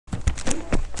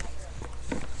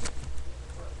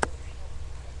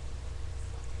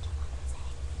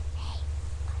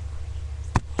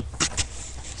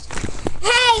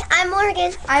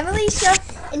Morgan. I'm Alicia,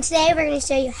 and today we're going to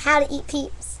show you how to eat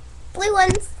peeps. Blue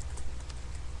ones.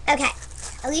 Okay,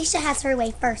 Alicia has her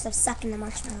way first of sucking the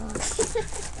marshmallow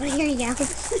off. Well, here you go.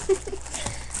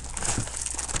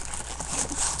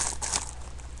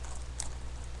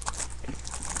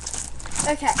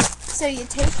 Okay, so you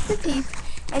take the peep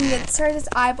and you insert its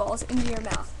eyeballs into your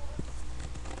mouth.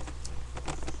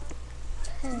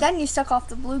 Then you suck off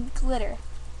the blue glitter.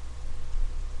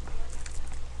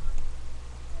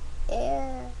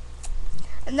 Yeah.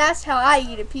 And that's how I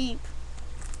eat a peep.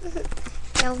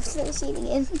 Now I'm finish eating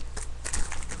it.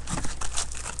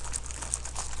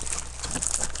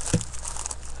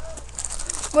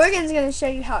 Morgan's going to show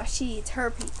you how she eats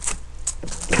her peep.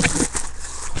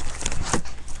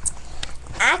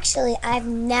 Actually, I've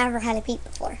never had a peep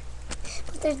before.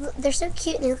 But they're so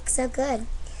cute and they look so good.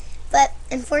 But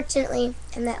unfortunately,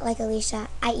 I'm not like Alicia.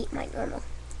 I eat mine normal.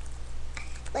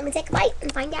 Let me take a bite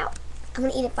and find out. I'm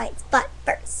going to eat it by its butt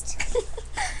first.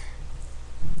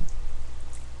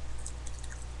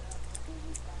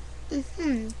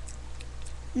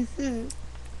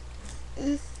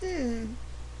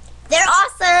 They're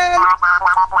awesome!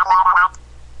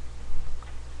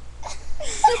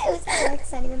 It was so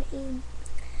exciting on the end.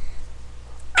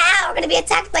 Ow, we're going to be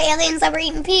attacked by aliens that were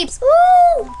eating peeps.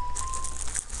 Woo!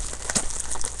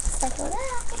 Stuff on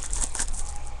that.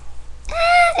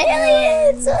 Ah,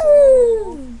 aliens!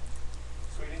 Woo!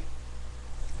 Sweetie,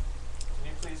 can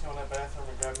you please go in that bathroom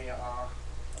and grab me a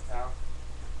towel?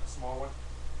 A small one?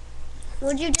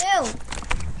 What'd you do?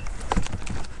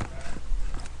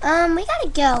 We gotta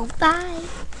go. Bye.